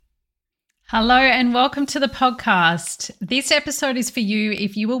Hello and welcome to the podcast. This episode is for you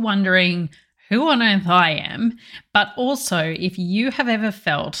if you were wondering who on earth I am, but also if you have ever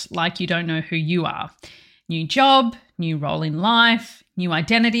felt like you don't know who you are. New job, new role in life, new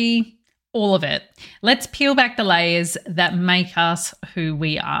identity, all of it. Let's peel back the layers that make us who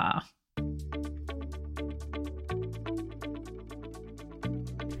we are.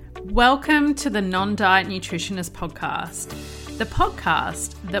 Welcome to the Non-Diet Nutritionist podcast. The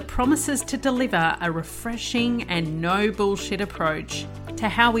podcast that promises to deliver a refreshing and no bullshit approach to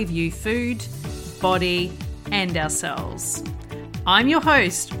how we view food, body, and ourselves. I'm your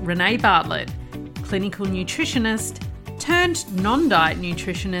host, Renee Bartlett, clinical nutritionist turned non-diet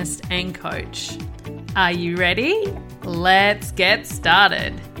nutritionist and coach. Are you ready? Let's get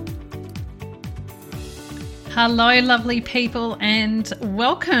started. Hello, lovely people, and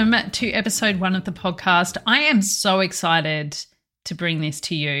welcome to episode 1 of the podcast. I am so excited to bring this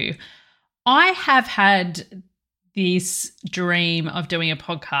to you. I have had this dream of doing a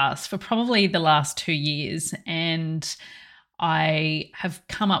podcast for probably the last 2 years, and I have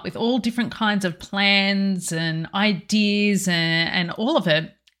come up with all different kinds of plans and ideas and all of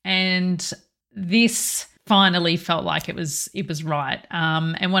it. And this finally felt like it was right.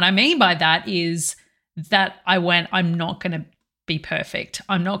 And what I mean by that is that I'm not going to be perfect.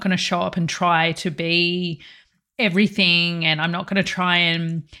 I'm not going to show up and try to be everything, and I'm not going to try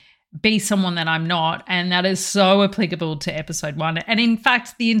and be someone that I'm not. And that is so applicable to episode 1. And in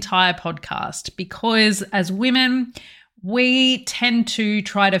fact, the entire podcast, because as women, we tend to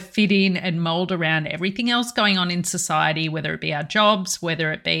try to fit in and mold around everything else going on in society, whether it be our jobs,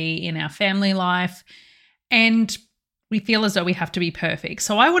 whether it be in our family life. And we feel as though we have to be perfect.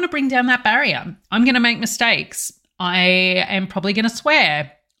 So I want to bring down that barrier. I'm going to make mistakes. I am probably going to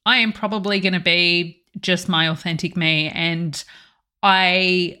swear. I am probably going to be just my authentic me. And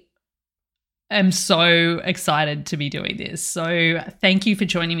I am so excited to be doing this. So thank you for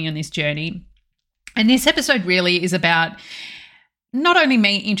joining me on this journey. And this episode really is about not only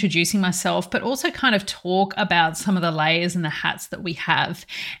me introducing myself, but also kind of talk about some of the layers and the hats that we have.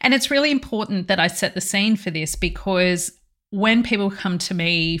 And it's really important that I set the scene for this, because when people come to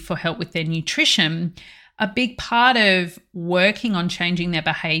me for help with their nutrition, a big part of working on changing their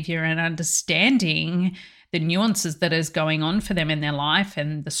behavior and understanding the nuances that is going on for them in their life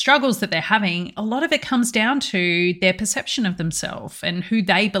and the struggles that they're having, a lot of it comes down to their perception of themselves and who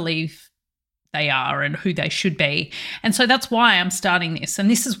they believe they are and who they should be. And so that's why I'm starting this. And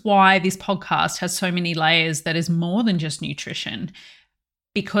this is why this podcast has so many layers that is more than just nutrition,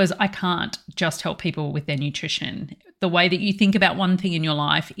 because I can't just help people with their nutrition. The way that you think about one thing in your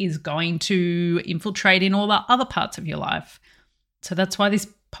life is going to infiltrate in all the other parts of your life. So that's why this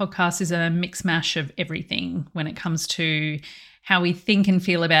podcast is a mix mash of everything when it comes to how we think and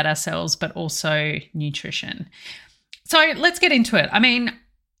feel about ourselves, but also nutrition. So let's get into it. I mean,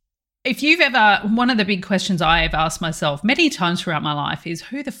 one of the big questions I have asked myself many times throughout my life is,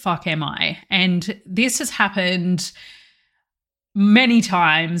 who the fuck am I? And this has happened many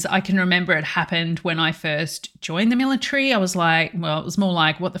times. I can remember it happened when I first joined the military. I was like, well, it was more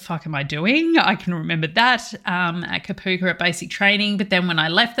like, what the fuck am I doing? I can remember that at Kapuka at basic training. But then when I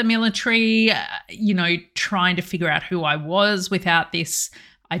left the military, trying to figure out who I was without this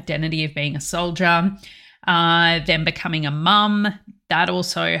identity of being a soldier, then becoming a mum, that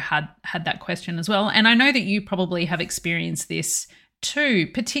also had that question as well. And I know that you probably have experienced this too,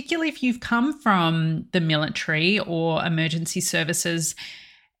 particularly if you've come from the military or emergency services.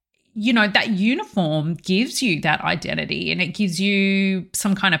 That uniform gives you that identity and it gives you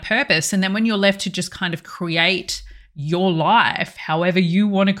some kind of purpose. And then when you're left to just kind of create your life however you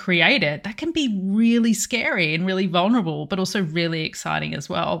want to create it, that can be really scary and really vulnerable, but also really exciting as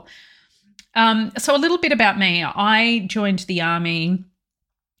well. So a little bit about me. I joined the Army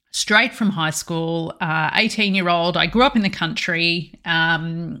straight from high school, 18-year-old. I grew up in the country,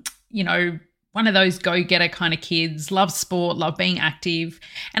 one of those go-getter kind of kids, love sport, love being active.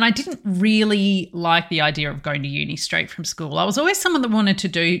 And I didn't really like the idea of going to uni straight from school. I was always someone that wanted to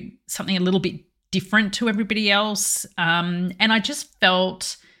do something a little bit different to everybody else. And I just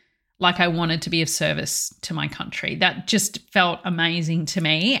felt like I wanted to be of service to my country. That just felt amazing to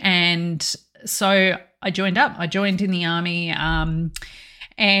me. And so I joined up. I joined in the Army.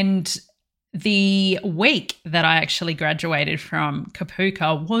 And the week that I actually graduated from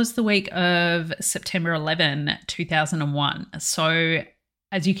Kapuka was the week of September 11, 2001. So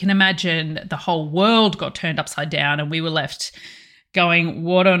as you can imagine, the whole world got turned upside down and we were left going,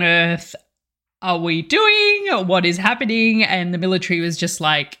 what on earth are we doing? What is happening? And the military was just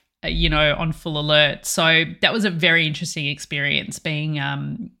like, on full alert. So that was a very interesting experience being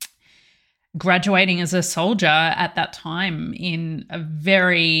graduating as a soldier at that time in a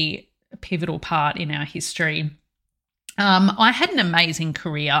very pivotal part in our history. I had an amazing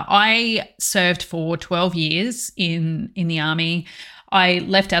career. I served for 12 years in the Army. I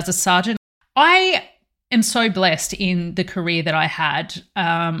left as a sergeant. I am so blessed in the career that I had.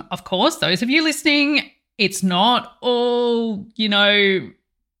 Of course, those of you listening, it's not all,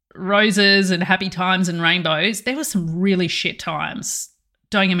 roses and happy times and rainbows. There were some really shit times.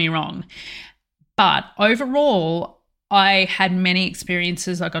 Don't get me wrong. But overall, I had many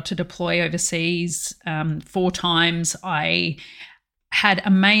experiences. I got to deploy overseas 4 times. I had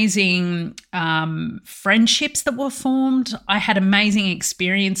amazing friendships that were formed. I had amazing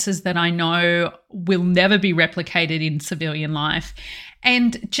experiences that I know will never be replicated in civilian life.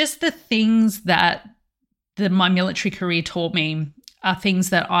 And just the things that my military career taught me are things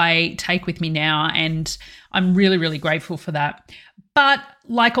that I take with me now, and I'm really, really grateful for that. But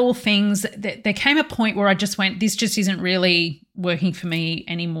like all things, there came a point where I just went, this just isn't really working for me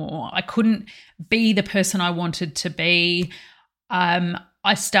anymore. I couldn't be the person I wanted to be.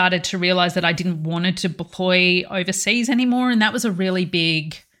 I started to realize that I didn't want to deploy overseas anymore, and that was a really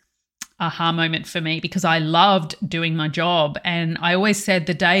big aha moment for me because I loved doing my job. And I always said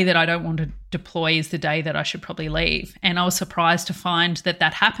the day that I don't want to deploy is the day that I should probably leave. And I was surprised to find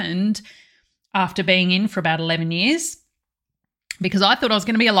that happened after being in for about 11 years. Because I thought I was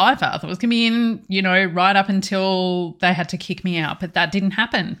going to be a lifer. I thought I was going to be in, right up until they had to kick me out, but that didn't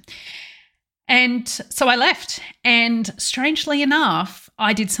happen. And so I left. And strangely enough,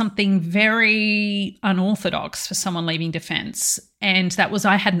 I did something very unorthodox for someone leaving defense. And that was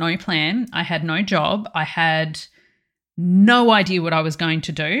I had no plan. I had no job. I had no idea what I was going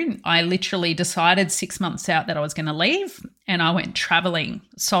to do. I literally decided 6 months out that I was going to leave, and I went traveling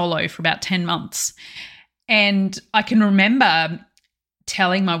solo for about 10 months. And I can remember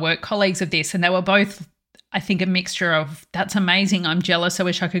telling my work colleagues of this, and they were both, I think, a mixture of, that's amazing, I'm jealous, I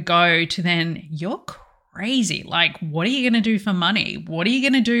wish I could go, to then, you're crazy. Like, what are you going to do for money? What are you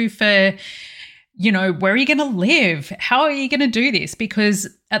going to do for, where are you going to live? How are you going to do this? Because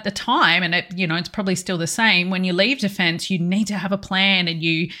at the time, and it's probably still the same, when you leave defense, you need to have a plan, and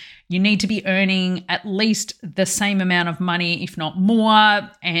you need to be earning at least the same amount of money, if not more.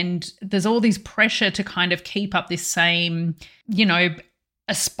 And there's all this pressure to kind of keep up this same,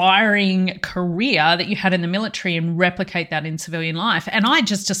 aspiring career that you had in the military and replicate that in civilian life. And I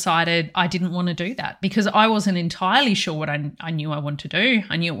just decided I didn't want to do that because I wasn't entirely sure what I knew I wanted to do.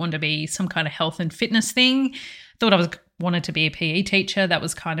 I knew it wanted to be some kind of health and fitness thing. Thought I wanted to be a PE teacher. That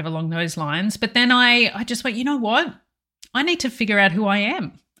was kind of along those lines. But then I just went, you know what? I need to figure out who I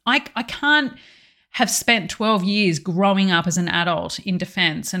am. I can't have spent 12 years growing up as an adult in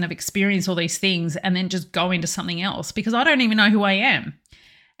defense and have experienced all these things and then just go into something else because I don't even know who I am.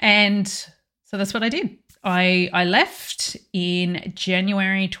 And so that's what I did. I left in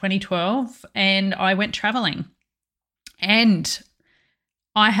January 2012 and I went traveling, and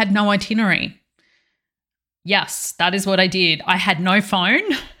I had no itinerary. Yes, that is what I did. I had no phone.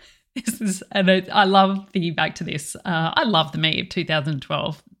 I love thinking back to this. I love the me of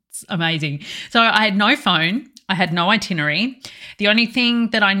 2012. It's amazing. So I had no phone. I had no itinerary. The only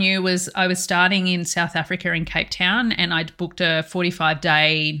thing that I knew was I was starting in South Africa in Cape Town, and I'd booked a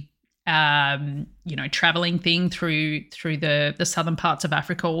 45-day, traveling thing through the southern parts of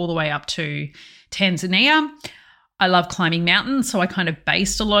Africa all the way up to Tanzania. I love climbing mountains, so I kind of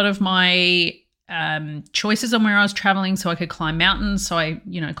based a lot of my choices on where I was traveling so I could climb mountains. So I,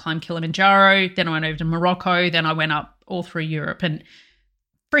 climbed Kilimanjaro, then I went over to Morocco, then I went up all through Europe, and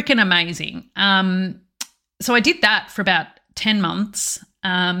freaking amazing. So I did that for about 10 months.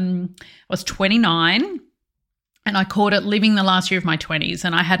 I was 29 and I called it living the last year of my 20s.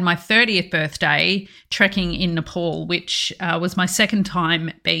 And I had my 30th birthday trekking in Nepal, which was my second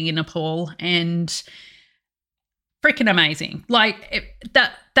time being in Nepal, and freaking amazing.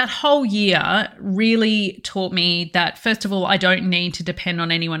 That whole year really taught me that, first of all, I don't need to depend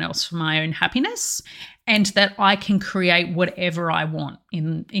on anyone else for my own happiness, and that I can create whatever I want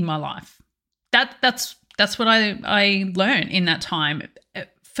in my life. That's what I learned in that time.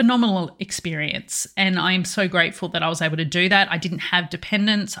 Phenomenal experience. And I'm so grateful that I was able to do that. I didn't have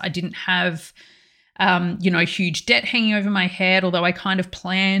dependence. I didn't have, huge debt hanging over my head, although I kind of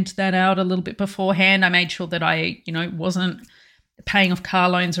planned that out a little bit beforehand. I made sure that I, wasn't paying off car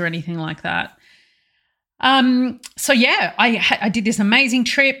loans or anything like that. I did this amazing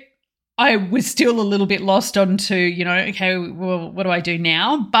trip. I was still a little bit lost onto, okay, well, what do I do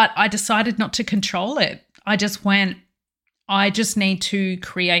now? But I decided not to control it. I just went, I just need to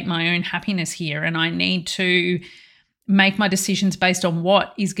create my own happiness here, and I need to make my decisions based on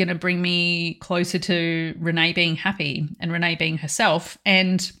what is going to bring me closer to Renee being happy and Renee being herself.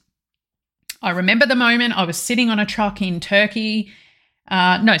 And I remember the moment I was sitting on a truck in Turkey.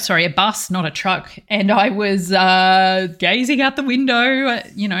 A bus, not a truck. And I was gazing out the window,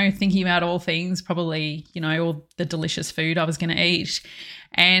 thinking about all things, probably, all the delicious food I was going to eat.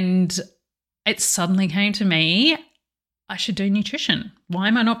 And it suddenly came to me, I should do nutrition. Why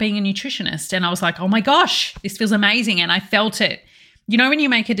am I not being a nutritionist? And I was like, oh my gosh, this feels amazing. And I felt it. When you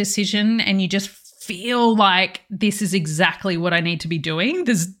make a decision and you just feel like this is exactly what I need to be doing,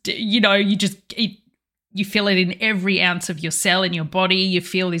 you feel it in every ounce of your cell in your body. You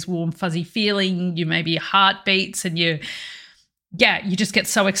feel this warm, fuzzy feeling. Maybe your heart beats and you just get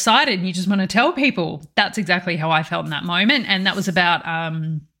so excited and you just want to tell people. That's exactly how I felt in that moment. And that was about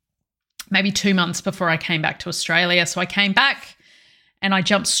maybe 2 months before I came back to Australia. So I came back and I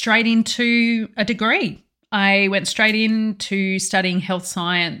jumped straight into a degree. I went straight into studying health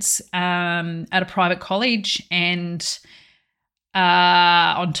science at a private college. And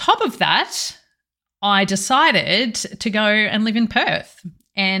on top of that, I decided to go and live in Perth.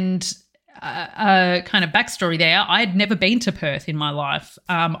 And a kind of backstory there, I had never been to Perth in my life.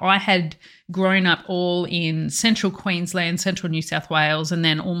 I had grown up all in central Queensland, central New South Wales, and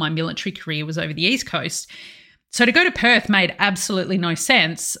then all my military career was over the East Coast. So to go to Perth made absolutely no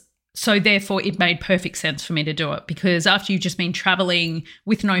sense. So therefore it made perfect sense for me to do it, because after you've just been traveling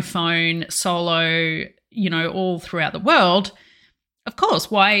with no phone, solo, all throughout the world, of course,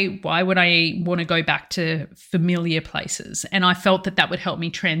 why would I want to go back to familiar places? And I felt that would help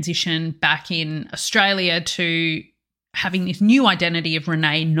me transition back in Australia to having this new identity of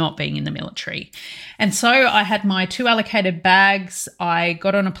Renee not being in the military. And so I had my 2 allocated bags. I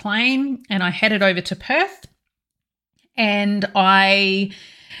got on a plane and I headed over to Perth, and I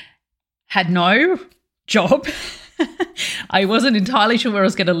had no job. I wasn't entirely sure where I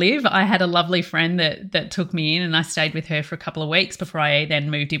was going to live. I had a lovely friend that took me in, and I stayed with her for a couple of weeks before I then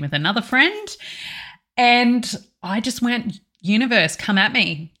moved in with another friend. And I just went, universe, come at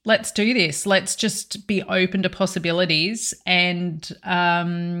me. Let's do this. Let's just be open to possibilities. And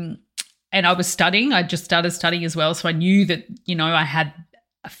I was studying. I just started studying as well. So I knew that, I had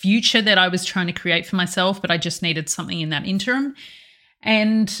a future that I was trying to create for myself, but I just needed something in that interim.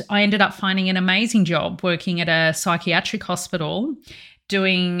 And I ended up finding an amazing job working at a psychiatric hospital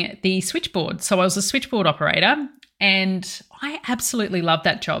doing the switchboard. So I was a switchboard operator, and I absolutely loved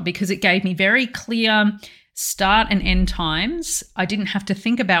that job because it gave me very clear start and end times. I didn't have to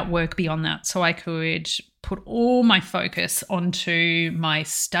think about work beyond that. So I could put all my focus onto my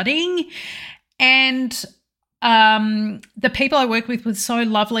studying. And the people I worked with were so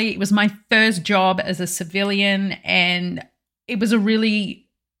lovely. It was my first job as a civilian, and it was a really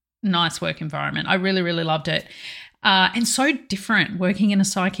nice work environment. I really, really loved it. And so different working in a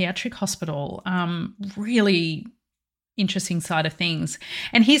psychiatric hospital, really interesting side of things.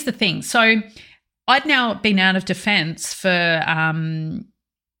 And here's the thing. So I'd now been out of defense for,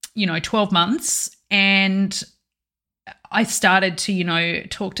 12 months, and I started to,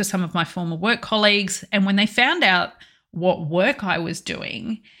 talk to some of my former work colleagues. And when they found out what work I was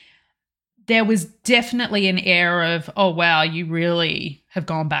doing, there was definitely an air of, oh, wow, you really have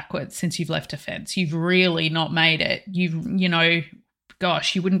gone backwards since you've left defense. You've really not made it.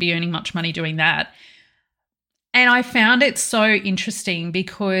 Gosh, you wouldn't be earning much money doing that. And I found it so interesting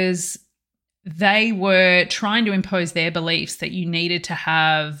because they were trying to impose their beliefs that you needed to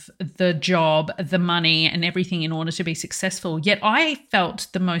have the job, the money, and everything in order to be successful. Yet I felt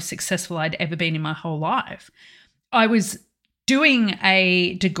the most successful I'd ever been in my whole life. I was doing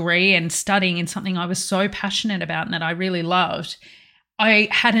a degree and studying in something I was so passionate about and that I really loved. I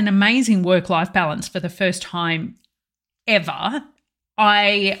had an amazing work-life balance for the first time ever.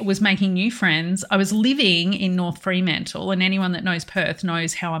 I was making new friends. I was living in North Fremantle, and anyone that knows Perth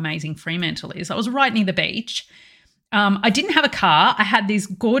knows how amazing Fremantle is. I was right near the beach. I didn't have a car. I had this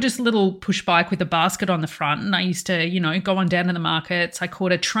gorgeous little push bike with a basket on the front, and I used to, go on down to the markets. I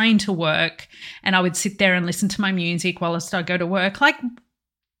caught a train to work, and I would sit there and listen to my music whilst I go to work. Like,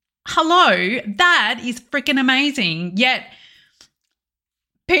 hello, that is freaking amazing. Yet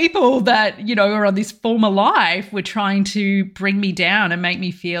people that, are on this former life were trying to bring me down and make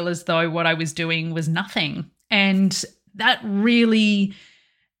me feel as though what I was doing was nothing. And that really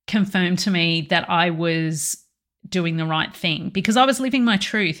confirmed to me that I was doing the right thing because I was living my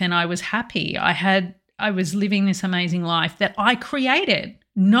truth and I was happy. I was living this amazing life that I created.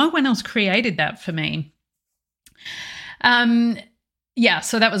 No one else created that for me.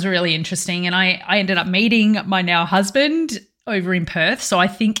 So that was really interesting. And I ended up meeting my now husband over in Perth. So I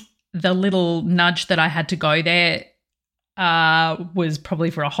think the little nudge that I had to go there was probably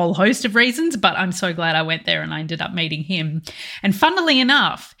for a whole host of reasons, but I'm so glad I went there and I ended up meeting him. And funnily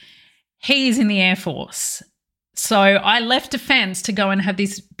enough, he's in the Air Force. So I left defense to go and have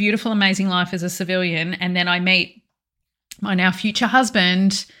this beautiful, amazing life as a civilian, and then I meet my now future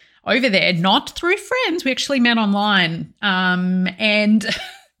husband over there, not through friends. We actually met online. And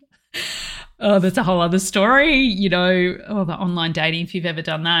oh, that's a whole other story, you know, the online dating, if you've ever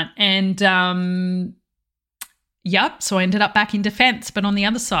done that. And yep, so I ended up back in defense, but on the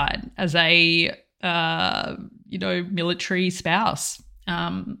other side as a, military spouse.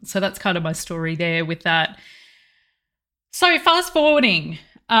 So that's kind of my story there with that. So fast forwarding,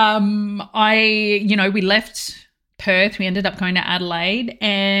 we left Perth, we ended up going to Adelaide,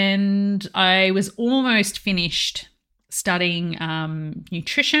 and I was almost finished studying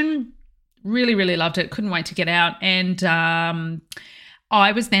nutrition. Really, really loved it. Couldn't wait to get out. And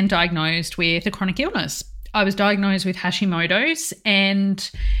I was then diagnosed with a chronic illness. I was diagnosed with Hashimoto's, and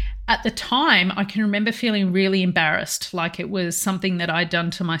at the time I can remember feeling really embarrassed, like it was something that I'd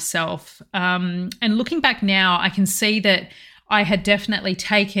done to myself. And looking back now, I can see that I had definitely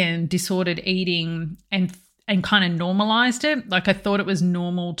taken disordered eating and kind of normalized it. Like I thought it was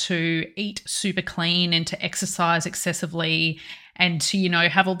normal to eat super clean and to exercise excessively and to,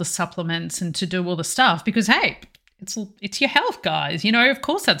 have all the supplements and to do all the stuff because, hey, it's your health, guys. Of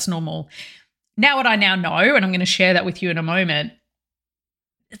course that's normal. Now what I now know, and I'm going to share that with you in a moment,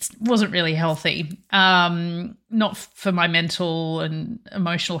 it wasn't really healthy, not for my mental and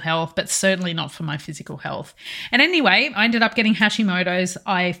emotional health, but certainly not for my physical health. And anyway, I ended up getting Hashimoto's.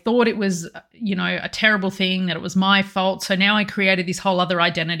 I thought it was, a terrible thing, that it was my fault. So now I created this whole other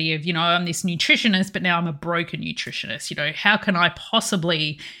identity of, I'm this nutritionist, but now I'm a broken nutritionist. How can I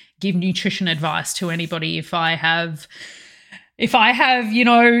possibly give nutrition advice to anybody if I have,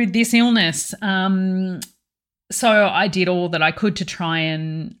 this illness? So I did all that I could to try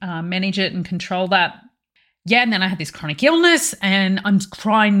and manage it and control that. Yeah, and then I had this chronic illness, and I'm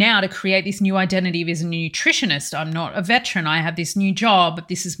trying now to create this new identity as a nutritionist. I'm not a veteran. I have this new job.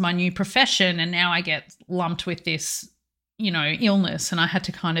 This is my new profession, and now I get lumped with this, illness, and I had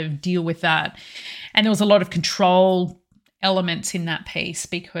to kind of deal with that. And there was a lot of control elements in that piece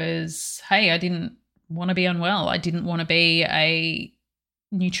because, hey, I didn't want to be unwell. I didn't want to be a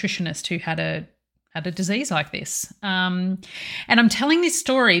nutritionist who had a disease like this. And I'm telling this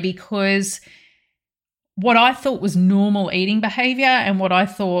story because what I thought was normal eating behavior and what I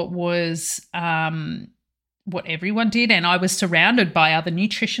thought was what everyone did, and I was surrounded by other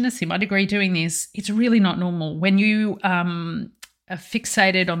nutritionists in my degree doing this, it's really not normal. When you are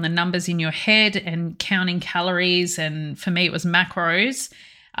fixated on the numbers in your head and counting calories, and for me it was macros,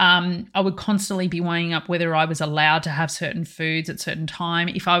 I would constantly be weighing up whether I was allowed to have certain foods at certain time.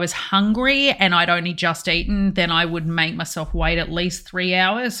 If I was hungry and I'd only just eaten, then I would make myself wait at least 3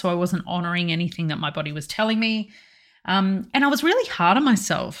 hours. So I wasn't honoring anything that my body was telling me. And I was really hard on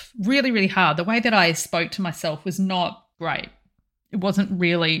myself, really, really hard. The way that I spoke to myself was not great. It wasn't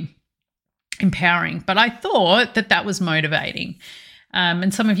really empowering, but I thought that was motivating.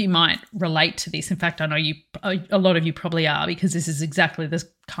 And some of you might relate to this. In fact, I know a lot of you probably are, because this is exactly the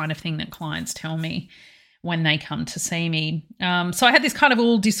kind of thing that clients tell me when they come to see me. So I had this kind of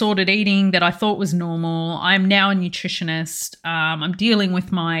all disordered eating that I thought was normal. I'm now a nutritionist. I'm dealing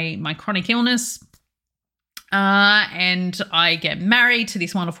with my chronic illness. And I get married to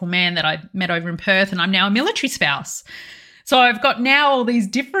this wonderful man that I met over in Perth, and I'm now a military spouse. So I've got now all these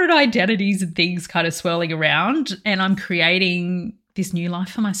different identities and things kind of swirling around, and I'm creating this new life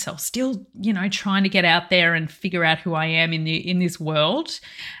for myself, still, trying to get out there and figure out who I am in this world.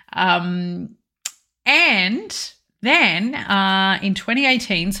 And then in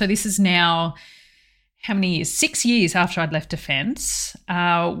 2018, so this is now how many years? 6 years after I'd left defense,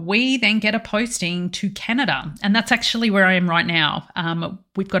 we then get a posting to Canada. And that's actually where I am right now.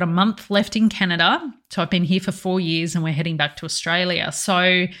 We've got a month left in Canada. So I've been here for 4 years and we're heading back to Australia.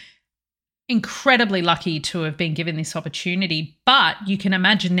 So incredibly lucky to have been given this opportunity. But you can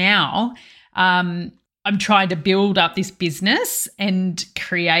imagine now, I'm trying to build up this business and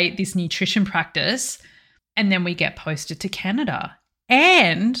create this nutrition practice. And then we get posted to Canada.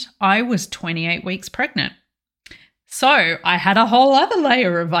 And I was 28 weeks pregnant. So I had a whole other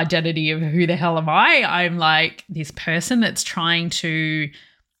layer of identity of who the hell am I? I'm like this person that's trying to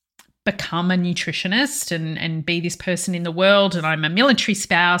become a nutritionist and be this person in the world. And I'm a military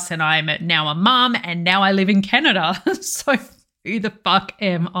spouse, and I'm now a mum, and now I live in Canada. So who the fuck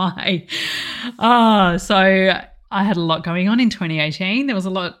am I? So I had a lot going on in 2018. There was a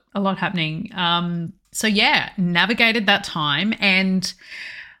lot happening. So yeah, navigated that time, and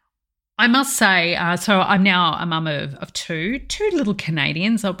I must say, so I'm now a mum of two little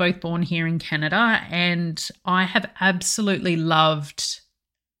Canadians. They're both born here in Canada, and I have absolutely loved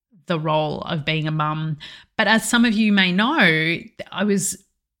the role of being a mum. But as some of you may know, I was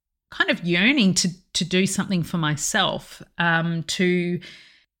kind of yearning to do something for myself, to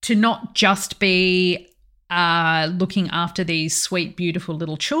not just be looking after these sweet, beautiful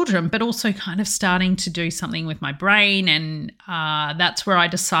little children, but also kind of starting to do something with my brain. And that's where I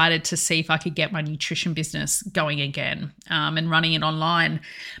decided to see if I could get my nutrition business going again, and running it online.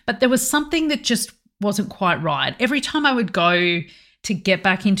 But there was something that just wasn't quite right. Every time I would go to get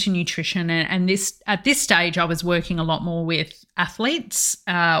back into nutrition, and at this stage I was working a lot more with athletes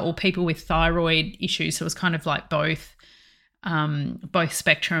or people with thyroid issues. So it was kind of like both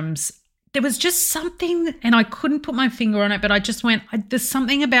spectrums. There was just something, and I couldn't put my finger on it, but I just went, there's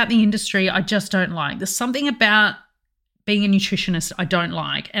something about the industry I just don't like. There's something about being a nutritionist I don't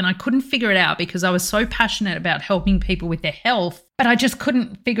like. And I couldn't figure it out because I was so passionate about helping people with their health, but I just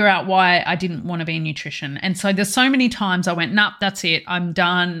couldn't figure out why I didn't want to be in nutrition. And so there's so many times I went, nope, that's it. I'm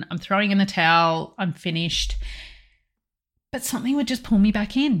done. I'm throwing in the towel. I'm finished. But something would just pull me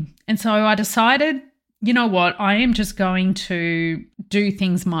back in. And so I decided, you know what? I am just going to do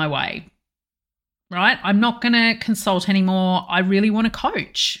things my way. Right? I'm not going to consult anymore. I really want to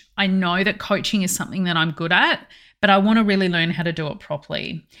coach. I know that coaching is something that I'm good at, but I want to really learn how to do it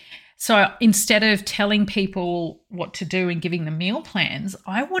properly. So instead of telling people what to do and giving them meal plans,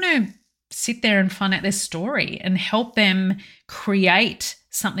 I want to sit there and find out their story and help them create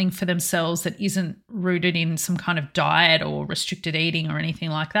something for themselves that isn't rooted in some kind of diet or restricted eating or anything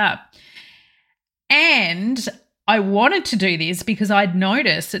like that. And I wanted to do this because I'd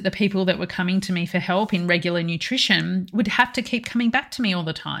noticed that the people that were coming to me for help in regular nutrition would have to keep coming back to me all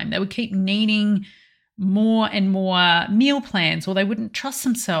the time. They would keep needing more and more meal plans, or they wouldn't trust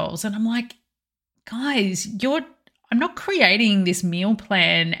themselves. And I'm like, guys, I'm not creating this meal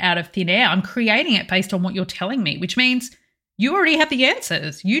plan out of thin air. I'm creating it based on what you're telling me, which means you already have the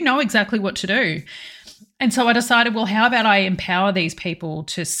answers. You know exactly what to do. And so I decided, well, how about I empower these people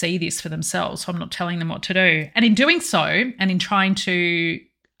to see this for themselves? So I'm not telling them what to do. And in doing so, and in trying to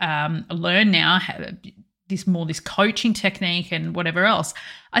learn now this coaching technique and whatever else,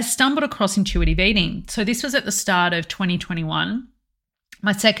 I stumbled across intuitive eating. So this was at the start of 2021.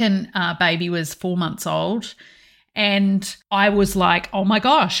 My second baby was 4 months old. And I was like, oh my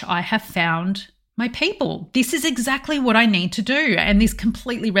gosh, I have found my people. This is exactly what I need to do. And this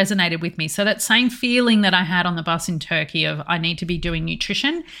completely resonated with me. So that same feeling that I had on the bus in Turkey of I need to be doing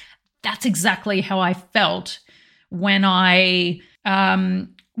nutrition, that's exactly how I felt when I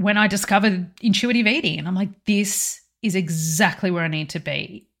discovered intuitive eating. And I'm like, this is exactly where I need to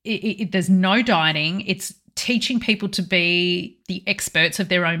be. There's no dieting. It's teaching people to be the experts of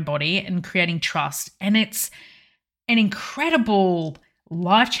their own body and creating trust. And it's an incredible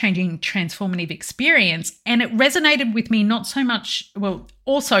life-changing, transformative experience. And it resonated with me not so much, well,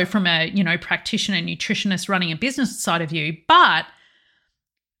 also from a, practitioner, nutritionist running a business side of view, but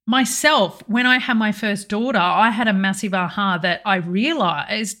myself, when I had my first daughter, I had a massive aha that I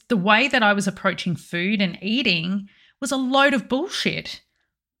realized the way that I was approaching food and eating was a load of bullshit,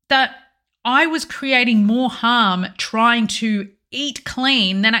 that I was creating more harm trying to eat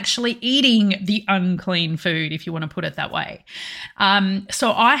clean than actually eating the unclean food, if you want to put it that way.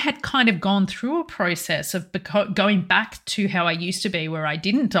 So I had kind of gone through a process of going back to how I used to be, where I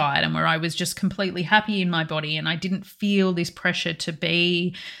didn't diet and where I was just completely happy in my body, and I didn't feel this pressure to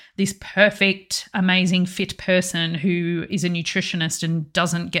be this perfect, amazing, fit person who is a nutritionist and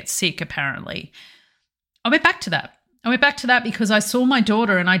doesn't get sick, apparently. I went back to that. Because I saw my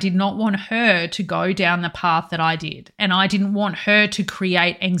daughter and I did not want her to go down the path that I did. And I didn't want her to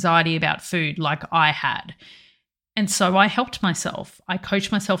create anxiety about food like I had. And so I helped myself. I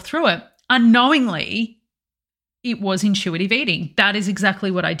coached myself through it. Unknowingly, it was intuitive eating. That is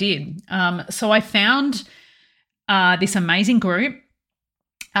exactly what I did. So I found this amazing group.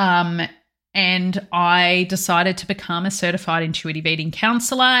 And I decided to become a certified intuitive eating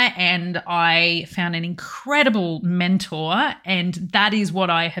counselor, and I found an incredible mentor, and that is what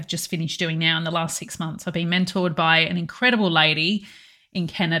I have just finished doing now in the last 6 months. I've been mentored by an incredible lady in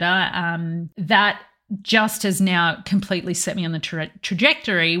Canada that just has now completely set me on the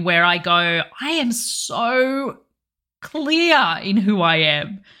trajectory where I go, I am so clear in who I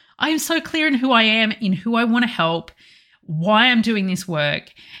am. I am so clear in who I am, in who I want to help, why I'm doing this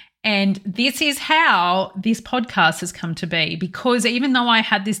work. And this is how this podcast has come to be, because even though I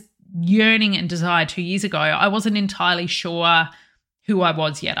had this yearning and desire 2 years ago, I wasn't entirely sure who I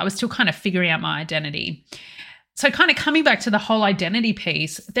was yet. I was still kind of figuring out my identity. So kind of coming back to the whole identity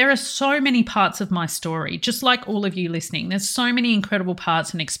piece, there are so many parts of my story, just like all of you listening. There's so many incredible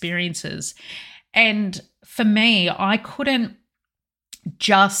parts and experiences. And for me, I couldn't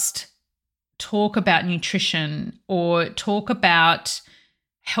just talk about nutrition or talk about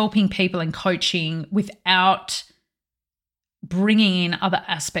helping people and coaching without bringing in other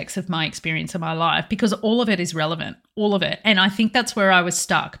aspects of my experience in my life, because all of it is relevant, all of it. And I think that's where I was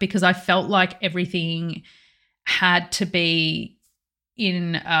stuck, because I felt like everything had to be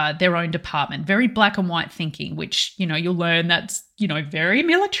in their own department, very black and white thinking, which, you'll learn that's, very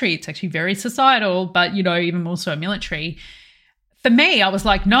military. It's actually very societal, but, even more so military. For me, I was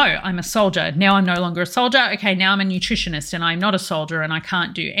like, no, I'm a soldier. Now I'm no longer a soldier. Okay, now I'm a nutritionist and I'm not a soldier and I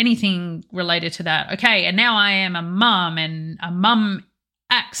can't do anything related to that. Okay, and now I am a mum and a mum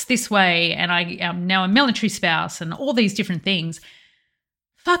acts this way and I am now a military spouse and all these different things.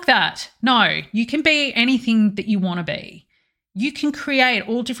 Fuck that. No, you can be anything that you want to be. You can create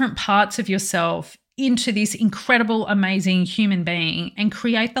all different parts of yourself into this incredible, amazing human being and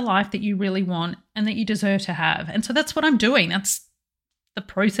create the life that you really want and that you deserve to have. And so that's what I'm doing. That's the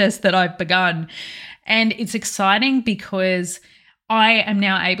process that I've begun. And it's exciting because I am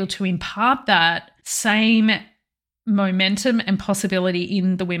now able to impart that same momentum and possibility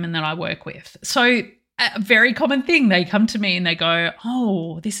in the women that I work with. So a very common thing, they come to me and they go,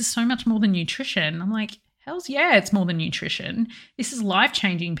 oh, this is so much more than nutrition. I'm like, hell's yeah, it's more than nutrition. This is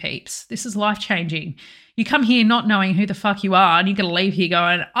life-changing, peeps. This is life-changing. You come here not knowing who the fuck you are and you're going to leave here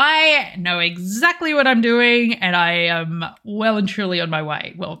going, I know exactly what I'm doing and I am well and truly on my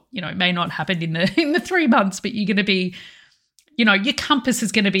way. Well, it may not happen in the 3 months, but you're going to be, your compass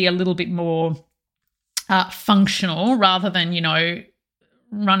is going to be a little bit more functional rather than,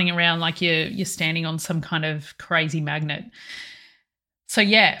 running around like you're standing on some kind of crazy magnet. So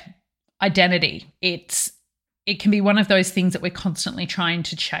yeah, identity. It can be one of those things that we're constantly trying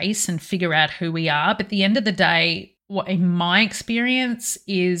to chase and figure out who we are. But at the end of the day, what in my experience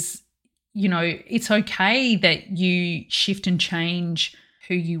is, it's okay that you shift and change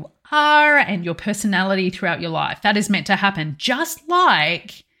who you are and your personality throughout your life. That is meant to happen, just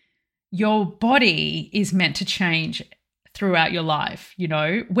like your body is meant to change throughout your life.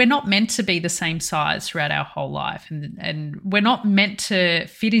 We're not meant to be the same size throughout our whole life, and we're not meant to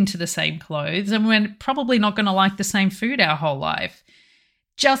fit into the same clothes, and we're probably not going to like the same food our whole life.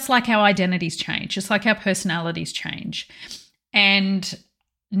 Just like our identities change, just like our personalities change. And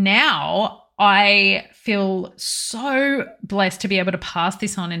now I feel so blessed to be able to pass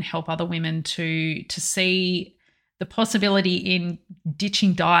this on and help other women to see the possibility in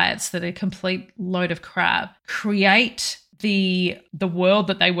ditching diets that are a complete load of crap, create the world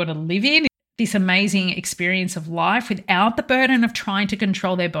that they want to live in, this amazing experience of life without the burden of trying to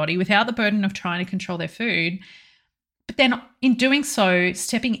control their body, without the burden of trying to control their food. But then in doing so,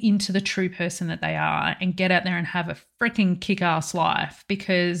 stepping into the true person that they are and get out there and have a freaking kick-ass life,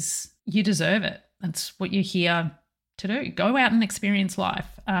 because you deserve it. That's what you're here to do. Go out and experience life.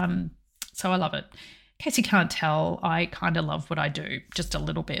 So I love it. In case you can't tell, I kind of love what I do, just a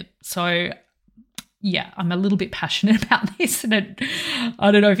little bit. So yeah, I'm a little bit passionate about this, and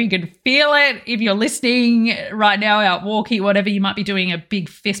I don't know if you can feel it. If you're listening right now out walking, whatever, you might be doing a big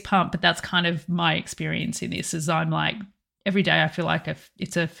fist pump, but that's kind of my experience in this. Is I'm like, every day I feel like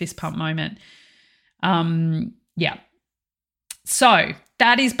it's a fist pump moment. Yeah. So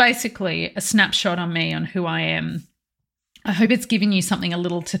that is basically a snapshot on me, on who I am. I hope it's given you something a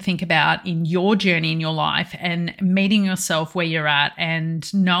little to think about in your journey in your life, and meeting yourself where you're at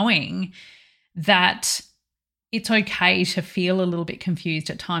and knowing that it's okay to feel a little bit confused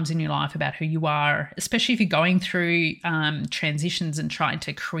at times in your life about who you are, especially if you're going through transitions and trying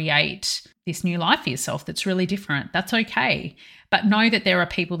to create this new life for yourself that's really different. That's okay. But know that there are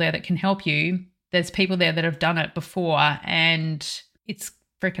people there that can help you. There's people there that have done it before, and it's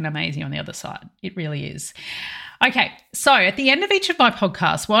freaking amazing on the other side. It really is. Okay, so at the end of each of my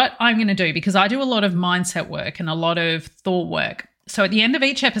podcasts, what I'm going to do, because I do a lot of mindset work and a lot of thought work. So at the end of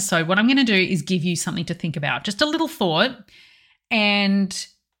each episode, what I'm going to do is give you something to think about, just a little thought, and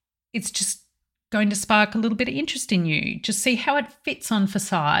it's just going to spark a little bit of interest in you. Just see how it fits on for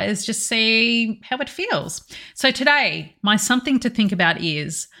size, just see how it feels. So today, my something to think about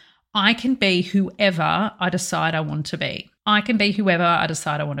is, I can be whoever I decide I want to be. I can be whoever I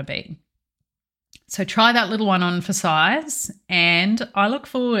decide I want to be. So try that little one on for size, and I look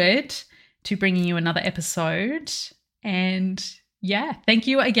forward to bringing you another episode. And yeah, thank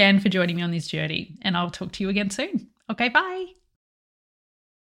you again for joining me on this journey, and I'll talk to you again soon. Okay, bye.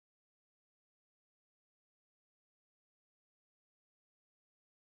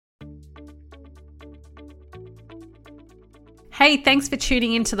 Hey, thanks for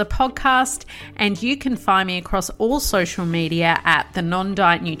tuning into the podcast, and you can find me across all social media at The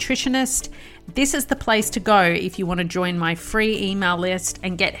Non-Diet Nutritionist. This is the place to go if you want to join my free email list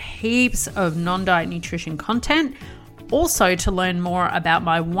and get heaps of non-diet nutrition content. Also, to learn more about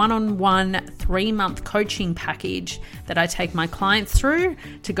my one-on-one 3-month coaching package that I take my clients through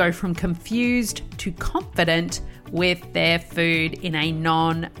to go from confused to confident with their food in a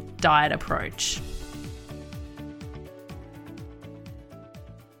non-diet approach.